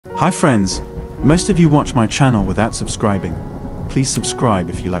Hi friends, most of you watch my channel without subscribing. Please subscribe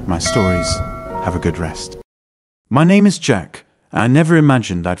if you like my stories. Have a good rest. My name is Jack, and I never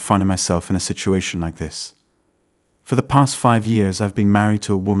imagined I'd find myself in a situation like this. For the past 5 years I've been married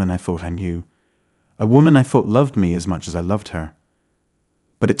to a woman I thought I knew. A woman I thought loved me as much as I loved her.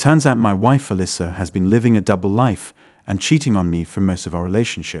 But it turns out my wife Alyssa has been living a double life and cheating on me for most of our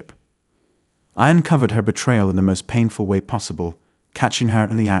relationship. I uncovered her betrayal in the most painful way possible, catching her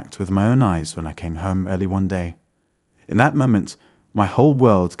in the act with my own eyes when I came home early one day. In that moment, my whole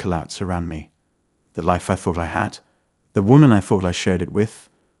world collapsed around me. The life I thought I had, the woman I thought I shared it with,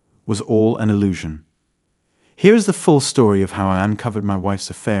 was all an illusion. Here is the full story of how I uncovered my wife's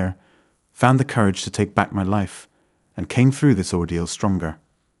affair, found the courage to take back my life, and came through this ordeal stronger.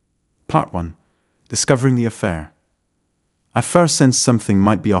 Part 1. Discovering the affair. I first sensed something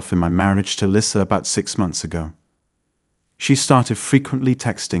might be off in my marriage to Alyssa about 6 months ago. She started frequently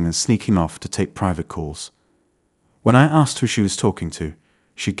texting and sneaking off to take private calls. When I asked who she was talking to,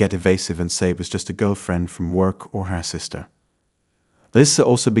 she'd get evasive and say it was just a girlfriend from work or her sister. Alyssa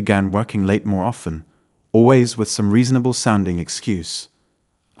also began working late more often, always with some reasonable sounding excuse.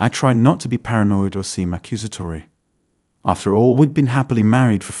 I tried not to be paranoid or seem accusatory. After all, we'd been happily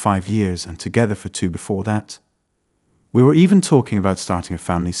married for 5 years and together for 2 before that. We were even talking about starting a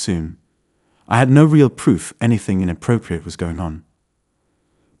family soon. I had no real proof anything inappropriate was going on.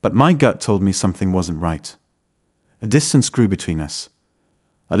 But my gut told me something wasn't right. A distance grew between us.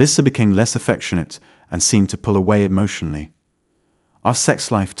 Alyssa became less affectionate and seemed to pull away emotionally. Our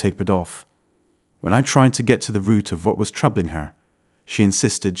sex life tapered off. When I tried to get to the root of what was troubling her, she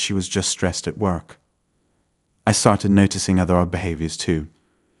insisted she was just stressed at work. I started noticing other odd behaviors too.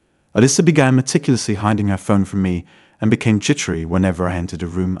 Alyssa began meticulously hiding her phone from me and became jittery whenever I entered a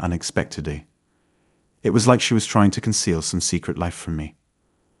room unexpectedly. It was like she was trying to conceal some secret life from me.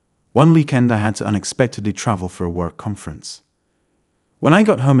 One weekend I had to unexpectedly travel for a work conference. When I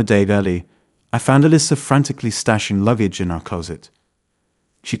got home a day early, I found Alyssa frantically stashing luggage in our closet.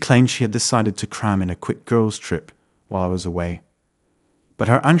 She claimed she had decided to cram in a quick girls' trip while I was away. But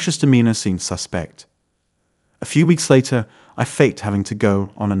her anxious demeanor seemed suspect. A few weeks later, I faked having to go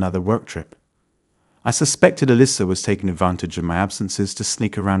on another work trip. I suspected Alyssa was taking advantage of my absences to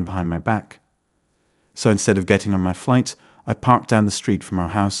sneak around behind my back. So instead of getting on my flight, I parked down the street from our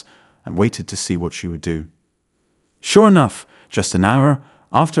house and waited to see what she would do. Sure enough, just an hour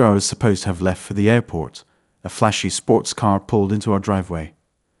after I was supposed to have left for the airport, a flashy sports car pulled into our driveway.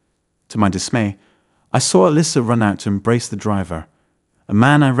 To my dismay, I saw Alyssa run out to embrace the driver, a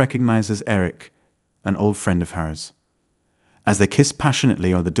man I recognized as Eric, an old friend of hers. As they kissed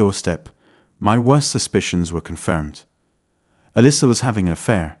passionately on the doorstep, my worst suspicions were confirmed. Alyssa was having an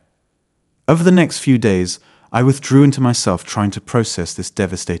affair. Over the next few days, I withdrew into myself trying to process this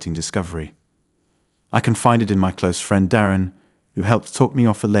devastating discovery. I confided in my close friend Darren, who helped talk me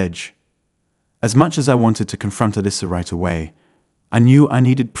off a ledge. As much as I wanted to confront Alyssa right away, I knew I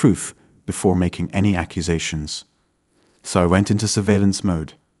needed proof before making any accusations. So I went into surveillance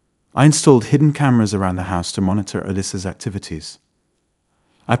mode. I installed hidden cameras around the house to monitor Alyssa's activities.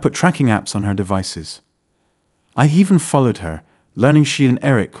 I put tracking apps on her devices. I even followed her, learning she and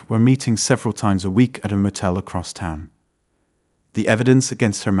Eric were meeting several times a week at a motel across town. The evidence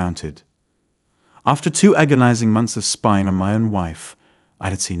against her mounted. After 2 agonizing months of spying on my own wife, I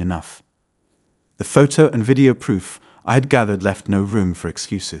had seen enough. The photo and video proof I had gathered left no room for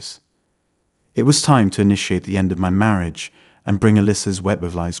excuses. It was time to initiate the end of my marriage and bring Alyssa's web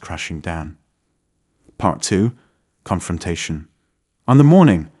of lies crashing down. Part 2. Confrontation. On the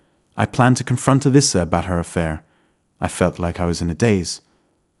morning, I planned to confront Alyssa about her affair. I felt like I was in a daze.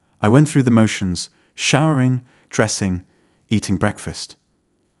 I went through the motions, showering, dressing, eating breakfast.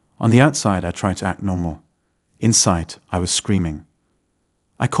 On the outside, I tried to act normal. Inside, I was screaming.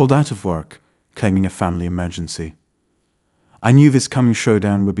 I called out of work, claiming a family emergency. I knew this coming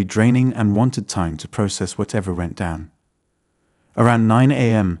showdown would be draining and wanted time to process whatever went down. Around 9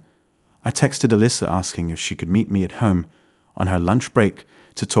 a.m., I texted Alyssa asking if she could meet me at home on her lunch break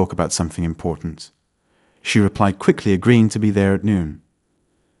to talk about something important. She replied quickly, agreeing to be there at noon.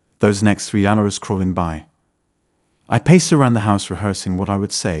 Those next 3 hours crawling by. I paced around the house rehearsing what I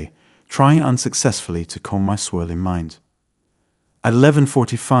would say, trying unsuccessfully to calm my swirling mind. At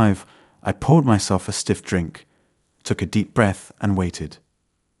 11:45, I poured myself a stiff drink, took a deep breath and waited.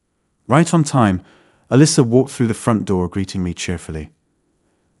 Right on time, Alyssa walked through the front door greeting me cheerfully.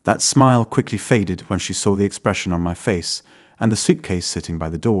 That smile quickly faded when she saw the expression on my face and the suitcase sitting by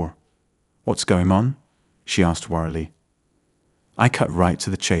the door. "What's going on?" she asked worriedly. I cut right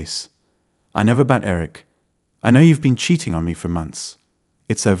to the chase. "I know about Eric. I know you've been cheating on me for months.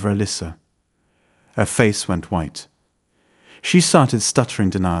 It's over, Alyssa." Her face went white. She started stuttering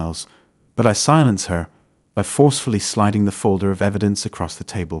denials, but I silenced her by forcefully sliding the folder of evidence across the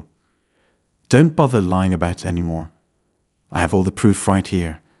table. "Don't bother lying about it anymore. I have all the proof right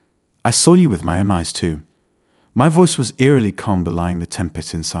here. I saw you with my own eyes too." My voice was eerily calm, belying the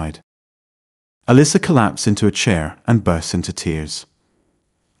tempest inside. Alyssa collapsed into a chair and burst into tears.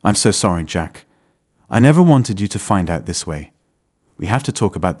 "I'm so sorry, Jack. I never wanted you to find out this way. We have to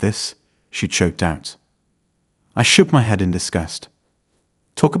talk about this," she choked out. I shook my head in disgust.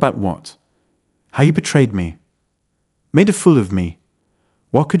 "Talk about what? How you betrayed me? Made a fool of me?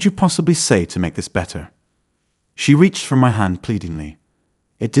 What could you possibly say to make this better?" She reached for my hand pleadingly.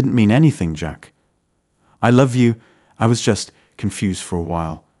 "It didn't mean anything, Jack. I love you. I was just confused for a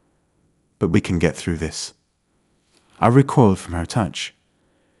while. But we can get through this." I recoiled from her touch.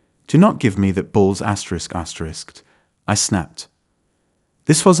 "Do not give me that bull's asterisk asterisked," I snapped.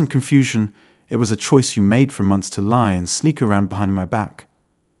 "This wasn't confusion. It was a choice you made for months to lie and sneak around behind my back.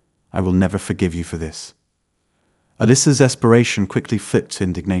 I will never forgive you for this." Alyssa's desperation quickly flipped to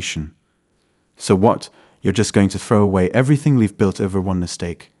indignation. "So what? You're just going to throw away everything we've built over one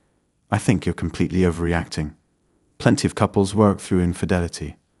mistake? I think you're completely overreacting. Plenty of couples work through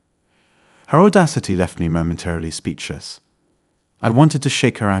infidelity." Her audacity left me momentarily speechless. I wanted to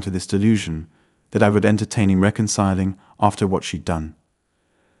shake her out of this delusion that I would entertain reconciling after what she'd done.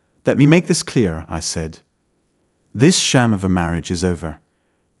 "Let me make this clear," I said. "This sham of a marriage is over.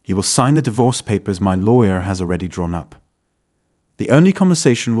 You will sign the divorce papers my lawyer has already drawn up. The only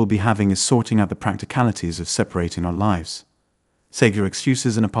conversation we'll be having is sorting out the practicalities of separating our lives. Save your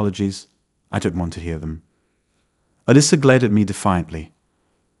excuses and apologies. I don't want to hear them." Alyssa glared at me defiantly.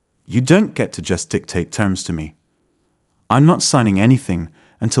 "You don't get to just dictate terms to me. I'm not signing anything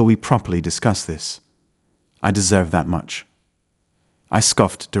until we properly discuss this. I deserve that much." I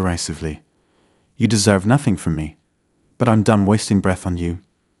scoffed derisively. "You deserve nothing from me, but I'm done wasting breath on you."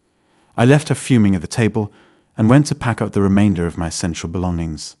 I left her fuming at the table and went to pack up the remainder of my essential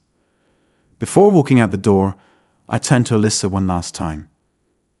belongings. Before walking out the door, I turned to Alyssa one last time.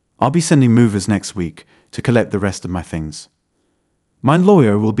 "I'll be sending movers next week to collect the rest of my things. My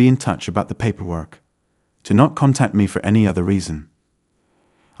lawyer will be in touch about the paperwork. Do not contact me for any other reason."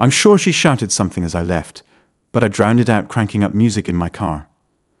 I'm sure she shouted something as I left, but I drowned it out cranking up music in my car.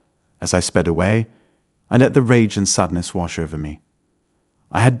 As I sped away, I let the rage and sadness wash over me.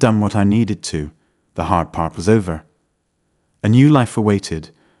 I had done what I needed to. The hard part was over. A new life awaited,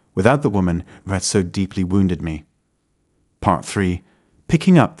 without the woman who had so deeply wounded me. Part 3.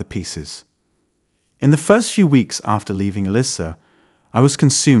 Picking up the pieces. In the first few weeks after leaving Alyssa, I was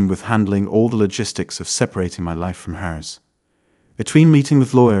consumed with handling all the logistics of separating my life from hers. Between meeting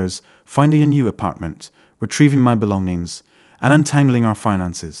with lawyers, finding a new apartment, retrieving my belongings, and untangling our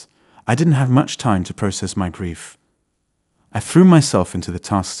finances, I didn't have much time to process my grief. I threw myself into the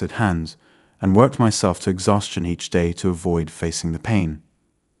tasks at hand and worked myself to exhaustion each day to avoid facing the pain.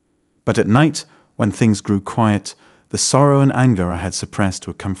 But at night, when things grew quiet, the sorrow and anger I had suppressed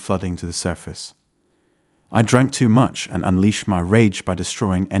would come flooding to the surface. I drank too much and unleashed my rage by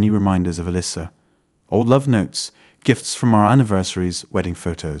destroying any reminders of Alyssa, old love notes, gifts from our anniversaries, wedding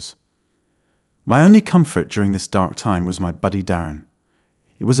photos. My only comfort during this dark time was my buddy Darren.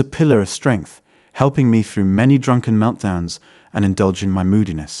 It was a pillar of strength, helping me through many drunken meltdowns and indulging my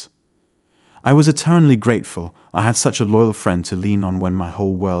moodiness. I was eternally grateful I had such a loyal friend to lean on when my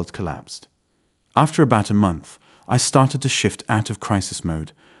whole world collapsed. After about a month, I started to shift out of crisis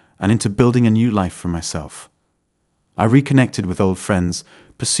mode and into building a new life for myself. I reconnected with old friends,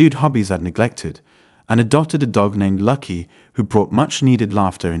 pursued hobbies I'd neglected, and adopted a dog named Lucky who brought much-needed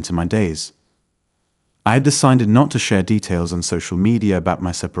laughter into my days. I had decided not to share details on social media about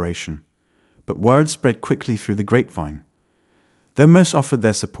my separation, but word spread quickly through the grapevine. Though most offered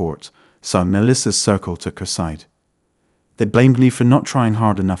their support, some in Alyssa's circle took her side. They blamed me for not trying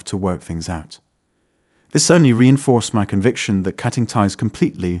hard enough to work things out. This only reinforced my conviction that cutting ties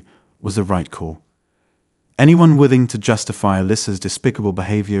completely was the right call. Anyone willing to justify Alyssa's despicable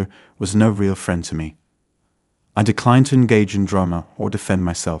behavior was no real friend to me. I declined to engage in drama or defend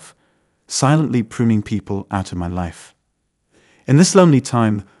myself, silently pruning people out of my life. In this lonely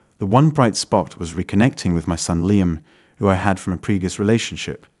time, the one bright spot was reconnecting with my son Liam, who I had from a previous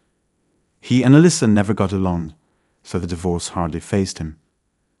relationship. He and Alyssa never got along, so the divorce hardly fazed him.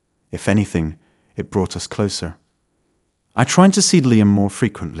 If anything, it brought us closer. I tried to see Liam more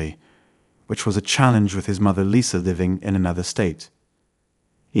frequently, which was a challenge with his mother Lisa living in another state.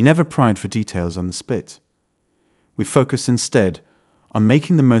 He never pried for details on the split. We focused instead on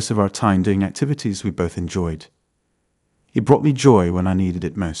making the most of our time doing activities we both enjoyed. It brought me joy when I needed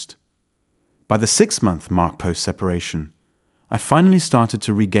it most. By the 6-month mark post-separation, I finally started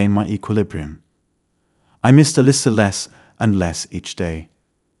to regain my equilibrium. I missed Alyssa less and less each day.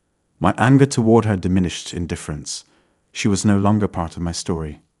 My anger toward her diminished in difference. She was no longer part of my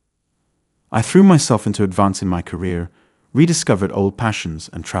story. I threw myself into advancing my career, rediscovered old passions,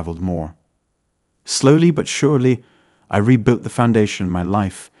 and traveled more. Slowly but surely, I rebuilt the foundation of my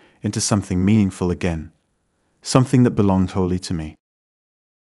life into something meaningful again, something that belonged wholly to me.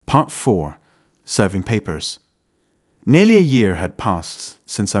 Part 4. Serving papers. Nearly a year had passed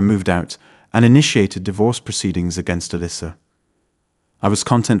since I moved out and initiated divorce proceedings against Alyssa. I was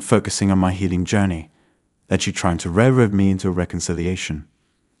content focusing on my healing journey, that she trying to railroad me into a reconciliation.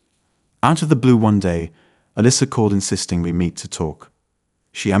 Out of the blue one day, Alyssa called insisting we meet to talk.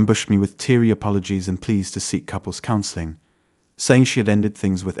 She ambushed me with teary apologies and pleas to seek couples counseling, saying she had ended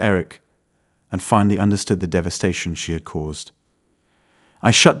things with Eric and finally understood the devastation she had caused.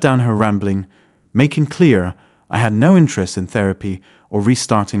 I shut down her rambling, making clear I had no interest in therapy or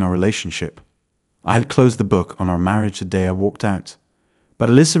restarting our relationship. I had closed the book on our marriage the day I walked out, but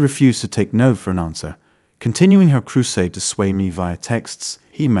Alyssa refused to take no for an answer, continuing her crusade to sway me via texts,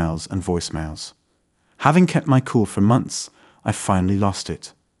 emails, and voicemails. Having kept my cool for months, I finally lost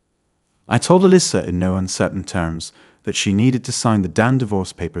it. I told Alyssa in no uncertain terms that she needed to sign the damn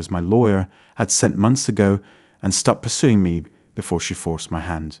divorce papers my lawyer had sent months ago and stop pursuing me before she forced my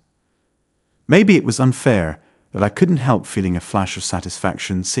hand. Maybe it was unfair that I couldn't help feeling a flash of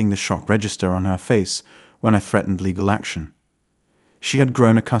satisfaction seeing the shock register on her face when I threatened legal action. She had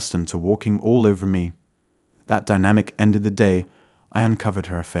grown accustomed to walking all over me. That dynamic ended the day I uncovered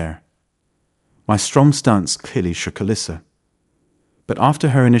her affair. My strong stance clearly shook Alyssa. But after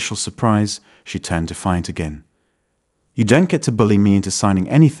her initial surprise, she turned defiant again. "You don't get to bully me into signing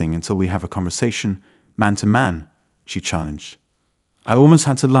anything until we have a conversation, man to man," she challenged. I almost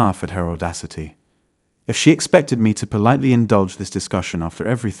had to laugh at her audacity. If she expected me to politely indulge this discussion after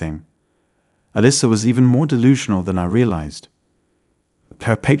everything, Alyssa was even more delusional than I realized.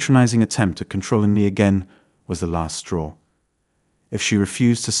 Her patronizing attempt at controlling me again was the last straw. If she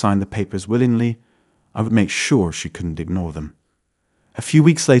refused to sign the papers willingly, I would make sure she couldn't ignore them. A few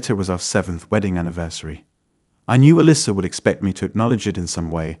weeks later was our 7th wedding anniversary. I knew Alyssa would expect me to acknowledge it in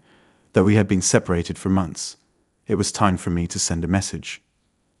some way, though we had been separated for months. It was time for me to send a message.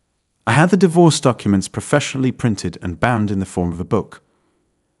 I had the divorce documents professionally printed and bound in the form of a book.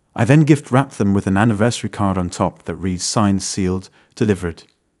 I then gift-wrapped them with an anniversary card on top that reads "Signed, sealed, delivered.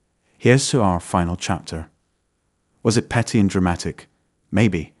 Here's to our final chapter." Was it petty and dramatic?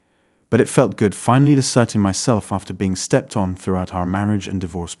 Maybe. But it felt good finally asserting myself after being stepped on throughout our marriage and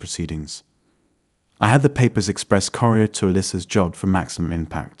divorce proceedings. I had the papers express courier to Alyssa's job for maximum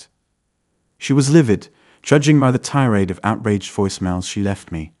impact. She was livid, judging by the tirade of outraged voicemails she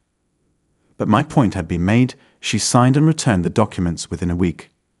left me. But my point had been made. She signed and returned the documents within a week.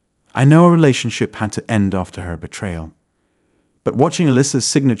 I know our relationship had to end after her betrayal. But watching Alyssa's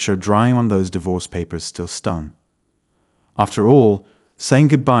signature drying on those divorce papers still stung. After all, saying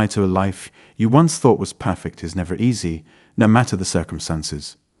goodbye to a life you once thought was perfect is never easy, no matter the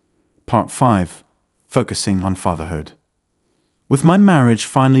circumstances. Part 5. Focusing on fatherhood. With my marriage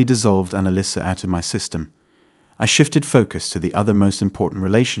finally dissolved and Alyssa out of my system, I shifted focus to the other most important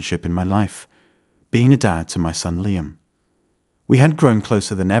relationship in my life, being a dad to my son Liam. We had grown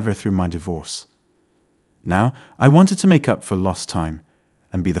closer than ever through my divorce. Now, I wanted to make up for lost time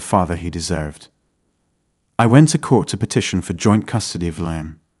and be the father he deserved. I went to court to petition for joint custody of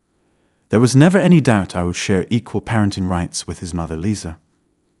Liam. There was never any doubt I would share equal parenting rights with his mother Lisa.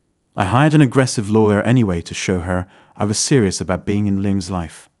 I hired an aggressive lawyer anyway to show her I was serious about being in Liam's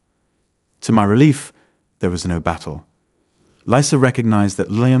life. To my relief, there was no battle. Lisa recognized that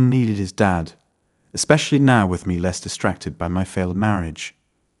Liam needed his dad, especially now with me less distracted by my failed marriage.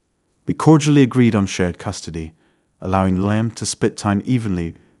 We cordially agreed on shared custody, allowing Liam to split time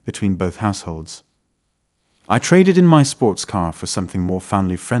evenly between both households. I traded in my sports car for something more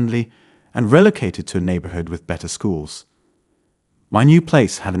family-friendly and relocated to a neighborhood with better schools. My new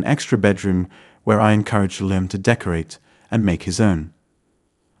place had an extra bedroom where I encouraged Liam to decorate and make his own.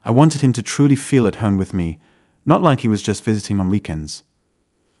 I wanted him to truly feel at home with me, not like he was just visiting on weekends.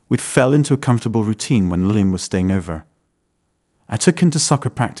 We'd fell into a comfortable routine when Liam was staying over. I took him to soccer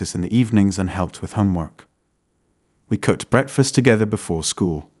practice in the evenings and helped with homework. We cooked breakfast together before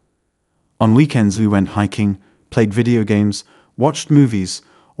school. On weekends we went hiking, played video games, watched movies,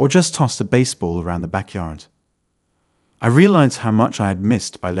 or just tossed a baseball around the backyard. I realized how much I had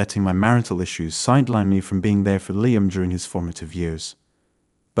missed by letting my marital issues sideline me from being there for Liam during his formative years.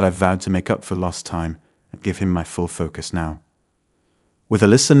 But I vowed to make up for lost time and give him my full focus now. With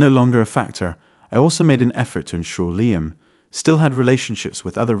Alyssa no longer a factor, I also made an effort to ensure Liam still had relationships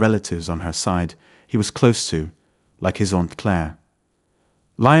with other relatives on her side he was close to, like his Aunt Claire.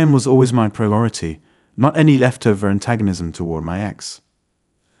 Liam was always my priority, not any leftover antagonism toward my ex.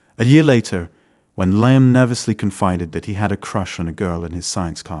 A year later, when Liam nervously confided that he had a crush on a girl in his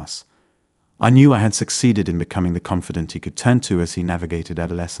science class, I knew I had succeeded in becoming the confidant he could turn to as he navigated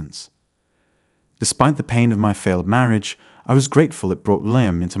adolescence. Despite the pain of my failed marriage, I was grateful it brought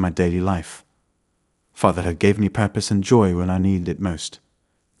Liam into my daily life. Fatherhood gave me purpose and joy when I needed it most.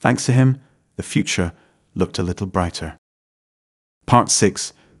 Thanks to him, the future looked a little brighter. Part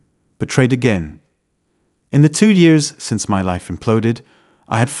 6. Betrayed again. In the 2 years since my life imploded,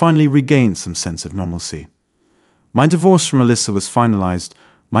 I had finally regained some sense of normalcy. My divorce from Alyssa was finalized,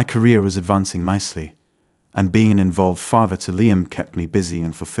 my career was advancing nicely, and being an involved father to Liam kept me busy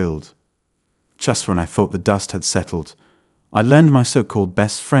and fulfilled. Just when I thought the dust had settled, I learned my so-called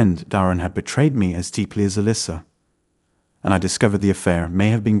best friend, Darren, had betrayed me as deeply as Alyssa, and I discovered the affair may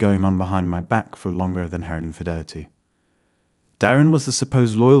have been going on behind my back for longer than her infidelity. Darren was the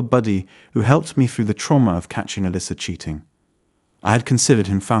supposed loyal buddy who helped me through the trauma of catching Alyssa cheating. I had considered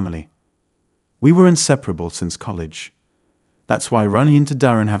him family. We were inseparable since college. That's why running into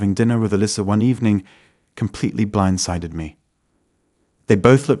Darren having dinner with Alyssa one evening completely blindsided me. They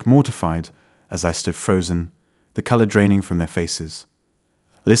both looked mortified as I stood frozen, the color draining from their faces.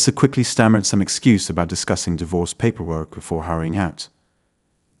 Alyssa quickly stammered some excuse about discussing divorce paperwork before hurrying out.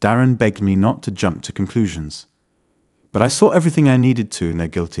 Darren begged me not to jump to conclusions, but I saw everything I needed to in their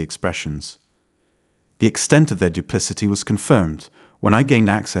guilty expressions. The extent of their duplicity was confirmed when I gained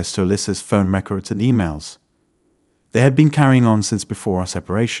access to Alyssa's phone records and emails. They had been carrying on since before our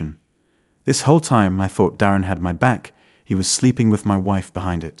separation. This whole time I thought Darren had my back, he was sleeping with my wife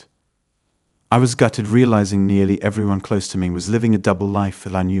behind it. I was gutted realizing nearly everyone close to me was living a double life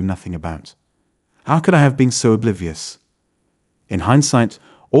that I knew nothing about. How could I have been so oblivious? In hindsight,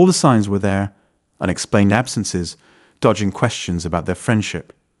 all the signs were there, unexplained absences, dodging questions about their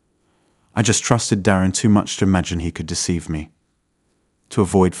friendship. I just trusted Darren too much to imagine he could deceive me. To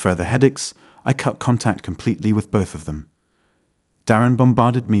avoid further headaches, I cut contact completely with both of them. Darren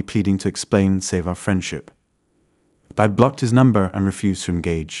bombarded me pleading to explain and save our friendship. But I blocked his number and refused to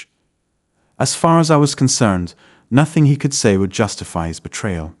engage. As far as I was concerned, nothing he could say would justify his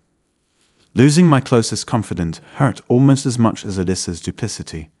betrayal. Losing my closest confidant hurt almost as much as Alyssa's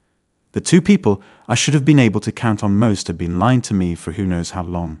duplicity. The two people I should have been able to count on most had been lying to me for who knows how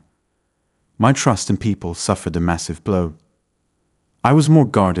long. My trust in people suffered a massive blow. I was more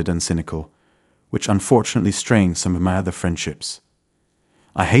guarded and cynical, which unfortunately strained some of my other friendships.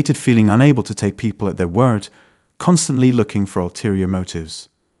 I hated feeling unable to take people at their word, constantly looking for ulterior motives.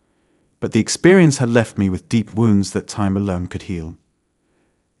 But the experience had left me with deep wounds that time alone could heal.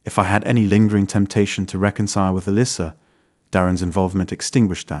 If I had any lingering temptation to reconcile with Alyssa, Darren's involvement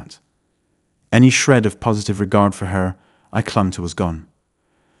extinguished that. Any shred of positive regard for her I clung to was gone.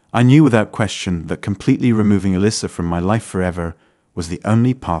 I knew without question that completely removing Alyssa from my life forever was the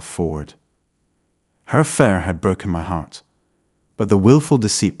only path forward. Her affair had broken my heart, but the willful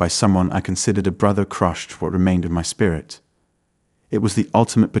deceit by someone I considered a brother crushed what remained of my spirit. It was the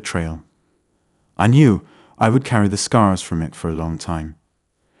ultimate betrayal. I knew I would carry the scars from it for a long time.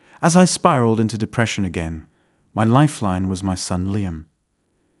 As I spiraled into depression again, my lifeline was my son Liam.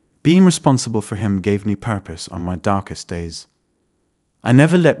 Being responsible for him gave me purpose on my darkest days. I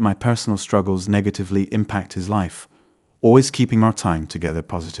never let my personal struggles negatively impact his life, always keeping our time together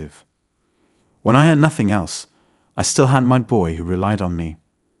positive. When I had nothing else, I still had my boy who relied on me.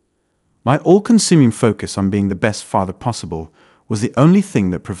 My all-consuming focus on being the best father possible was the only thing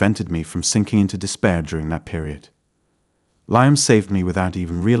that prevented me from sinking into despair during that period. Liam saved me without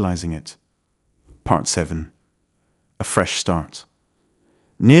even realizing it. Part 7. A fresh start.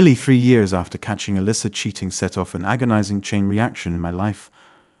 Nearly 3 years after catching Alyssa cheating set off an agonizing chain reaction in my life,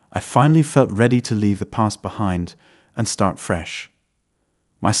 I finally felt ready to leave the past behind and start fresh.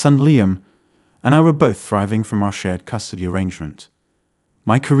 My son Liam and I were both thriving from our shared custody arrangement.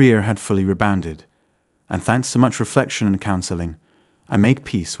 My career had fully rebounded, and thanks to much reflection and counseling, I made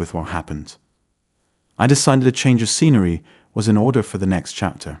peace with what happened. I decided a change of scenery was in order for the next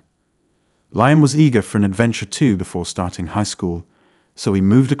chapter. Liam was eager for an adventure too before starting high school, so we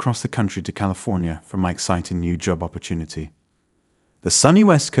moved across the country to California for my exciting new job opportunity. The sunny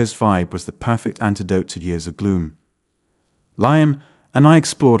West Coast vibe was the perfect antidote to years of gloom. Liam and I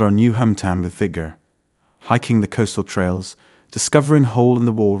explored our new hometown with vigor, hiking the coastal trails, discovering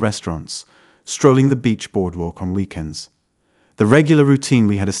hole-in-the-wall restaurants, strolling the beach boardwalk on weekends. The regular routine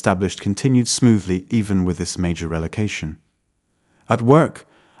we had established continued smoothly even with this major relocation. At work,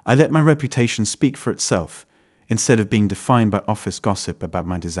 I let my reputation speak for itself, instead of being defined by office gossip about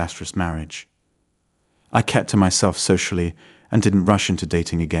my disastrous marriage. I kept to myself socially and didn't rush into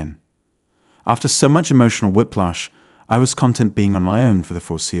dating again. After so much emotional whiplash, I was content being on my own for the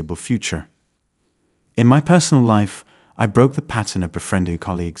foreseeable future. In my personal life, I broke the pattern of befriending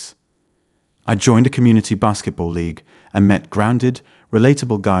colleagues. I joined a community basketball league and met grounded,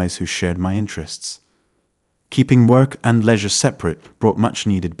 relatable guys who shared my interests. Keeping work and leisure separate brought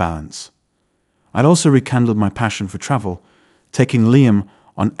much-needed balance. I'd also rekindled my passion for travel, taking Liam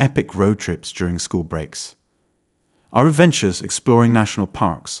on epic road trips during school breaks. Our adventures exploring national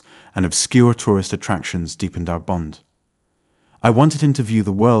parks and obscure tourist attractions deepened our bond. I wanted him to view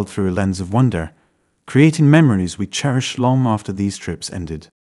the world through a lens of wonder, creating memories we cherished long after these trips ended.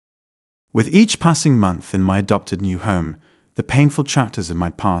 With each passing month in my adopted new home, the painful chapters of my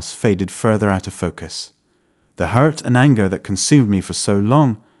past faded further out of focus. The hurt and anger that consumed me for so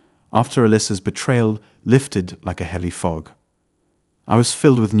long after Alyssa's betrayal lifted like a heavy fog. I was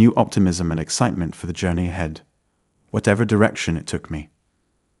filled with new optimism and excitement for the journey ahead, whatever direction it took me.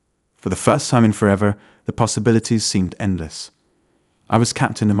 For the first time in forever, the possibilities seemed endless. I was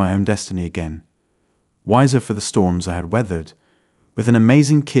captain of my own destiny again, wiser for the storms I had weathered, with an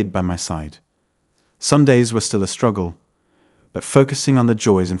amazing kid by my side. Some days were still a struggle, but focusing on the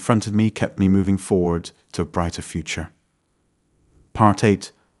joys in front of me kept me moving forward to a brighter future. Part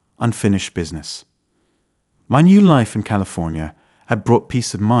 8. Unfinished business. My new life in California had brought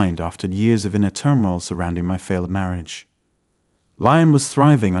peace of mind after years of inner turmoil surrounding my failed marriage. Lion was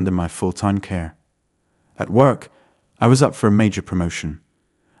thriving under my full-time care. At work, I was up for a major promotion,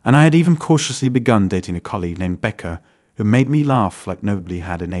 and I had even cautiously begun dating a colleague named Becca who made me laugh like nobody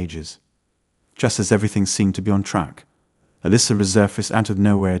had in ages. Just as everything seemed to be on track, Alyssa resurfaced out of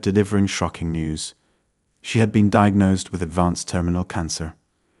nowhere delivering shocking news. She had been diagnosed with advanced terminal cancer.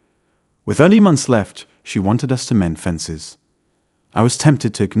 With only months left, she wanted us to mend fences. I was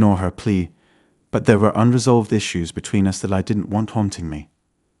tempted to ignore her plea, but there were unresolved issues between us that I didn't want haunting me.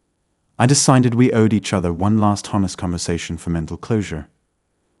 I decided we owed each other one last honest conversation for mental closure.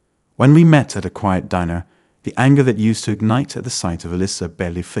 When we met at a quiet diner, the anger that used to ignite at the sight of Alyssa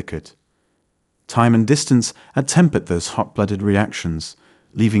barely flickered. Time and distance had tempered those hot-blooded reactions,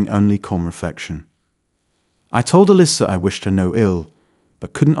 leaving only calm reflection. I told Alyssa I wished her no ill,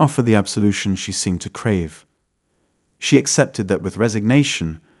 but couldn't offer the absolution she seemed to crave. She accepted that with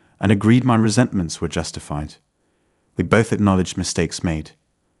resignation and agreed my resentments were justified. We both acknowledged mistakes made.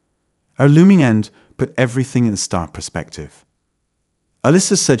 Our looming end put everything in stark perspective.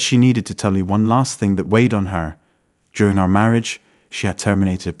 Alyssa said she needed to tell me one last thing that weighed on her. During our marriage, she had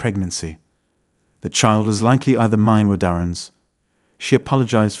terminated a pregnancy. The child was likely either mine or Darren's. She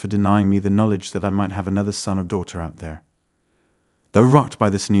apologized for denying me the knowledge that I might have another son or daughter out there. Though rocked by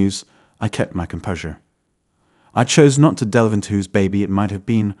this news, I kept my composure. I chose not to delve into whose baby it might have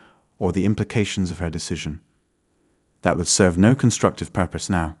been or the implications of her decision. That would serve no constructive purpose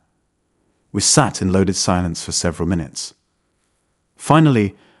now. We sat in loaded silence for several minutes.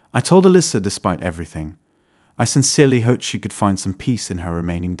 Finally, I told Alyssa despite everything, I sincerely hoped she could find some peace in her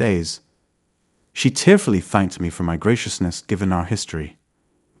remaining days. She tearfully thanked me for my graciousness given our history.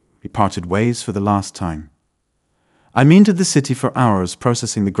 We parted ways for the last time. I meandered the city for hours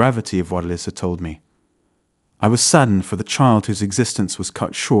processing the gravity of what Alyssa told me. I was saddened for the child whose existence was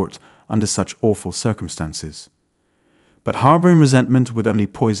cut short under such awful circumstances. But harboring resentment would only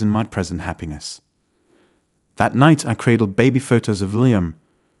poison my present happiness. That night I cradled baby photos of Liam,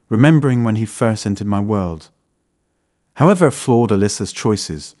 remembering when he first entered my world. However flawed Alyssa's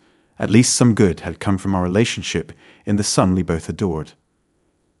choices, at least some good had come from our relationship in the son we both adored.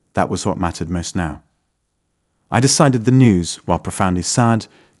 That was what mattered most now. I decided the news, while profoundly sad,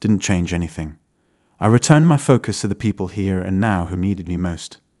 didn't change anything. I returned my focus to the people here and now who needed me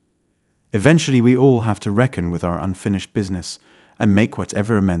most. Eventually we all have to reckon with our unfinished business and make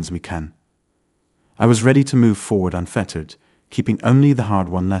whatever amends we can. I was ready to move forward unfettered, keeping only the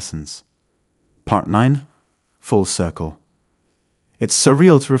hard-won lessons. Part 9. Full Circle. It's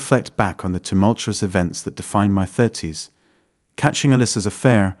surreal to reflect back on the tumultuous events that defined my 30s. Catching Alyssa's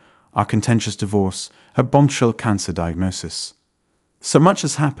affair, our contentious divorce, her bombshell cancer diagnosis. So much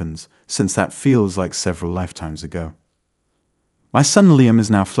has happened since that feels like several lifetimes ago. My son Liam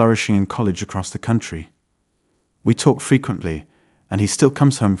is now flourishing in college across the country. We talk frequently, and he still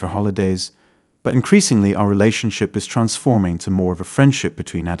comes home for holidays, but increasingly our relationship is transforming to more of a friendship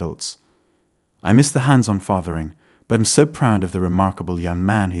between adults. I miss the hands-on fathering, but am so proud of the remarkable young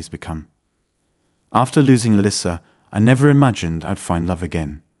man he's become. After losing Alyssa, I never imagined I'd find love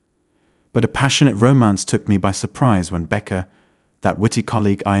again. But a passionate romance took me by surprise when Becca, that witty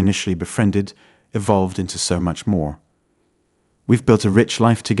colleague I initially befriended, evolved into so much more. We've built a rich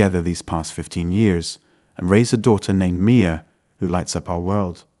life together these past 15 years and raised a daughter named Mia who lights up our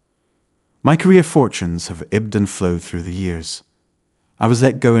world. My career fortunes have ebbed and flowed through the years. I was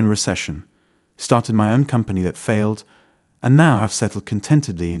let go in recession, started my own company that failed, and now have settled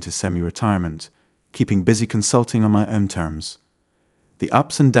contentedly into semi-retirement, keeping busy consulting on my own terms. The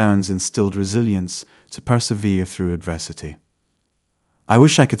ups and downs instilled resilience to persevere through adversity. I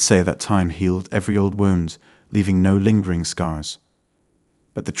wish I could say that time healed every old wound, leaving no lingering scars.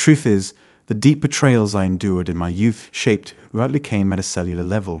 But the truth is, the deep betrayals I endured in my youth shaped who I became at a cellular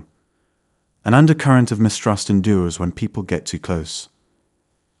level. An undercurrent of mistrust endures when people get too close.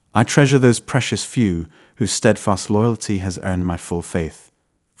 I treasure those precious few whose steadfast loyalty has earned my full faith.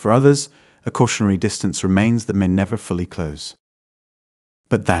 For others, a cautionary distance remains that may never fully close.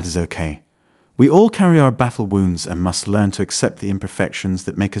 But that is okay. We all carry our battle wounds and must learn to accept the imperfections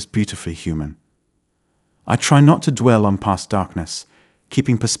that make us beautifully human. I try not to dwell on past darkness,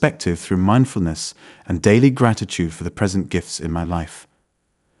 keeping perspective through mindfulness and daily gratitude for the present gifts in my life.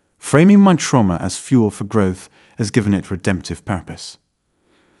 Framing my trauma as fuel for growth has given it redemptive purpose.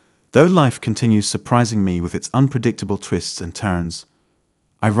 Though life continues surprising me with its unpredictable twists and turns,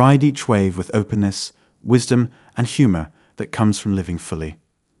 I ride each wave with openness, wisdom, and humor that comes from living fully.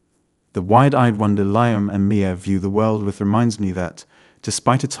 The wide-eyed wonder Liam and Mia view the world with reminds me that,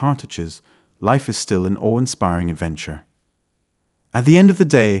 despite its heartaches, life is still an awe-inspiring adventure. At the end of the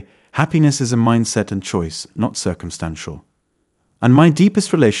day, happiness is a mindset and choice, not circumstantial. And my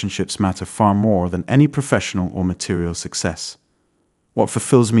deepest relationships matter far more than any professional or material success. What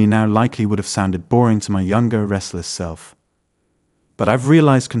fulfills me now likely would have sounded boring to my younger, restless self. But I've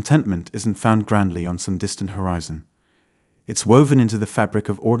realized contentment isn't found grandly on some distant horizon. It's woven into the fabric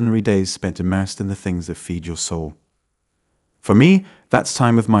of ordinary days spent immersed in the things that feed your soul. For me, that's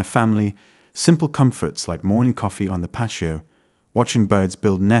time with my family, simple comforts like morning coffee on the patio, watching birds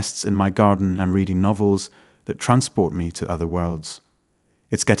build nests in my garden, and reading novels that transport me to other worlds.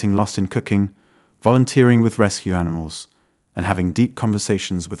 It's getting lost in cooking, volunteering with rescue animals, and having deep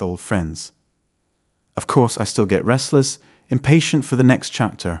conversations with old friends. Of course, I still get restless, impatient for the next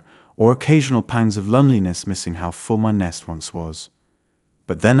chapter, or occasional pangs of loneliness missing how full my nest once was.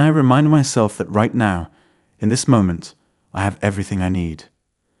 But then I remind myself that right now, in this moment, I have everything I need.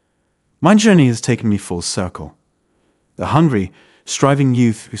 My journey has taken me full circle. The hungry, striving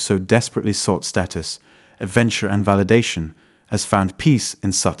youth who so desperately sought status, adventure, and validation has found peace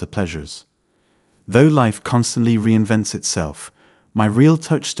in subtle pleasures. Though life constantly reinvents itself, my real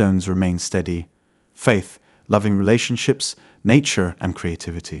touchstones remain steady: faith, loving relationships, nature, and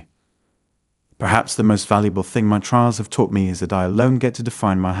creativity. Perhaps the most valuable thing my trials have taught me is that I alone get to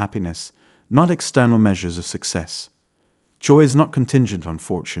define my happiness, not external measures of success. Joy is not contingent on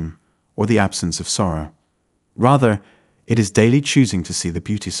fortune or the absence of sorrow. Rather, it is daily choosing to see the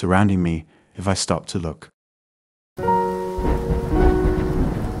beauty surrounding me if I stop to look.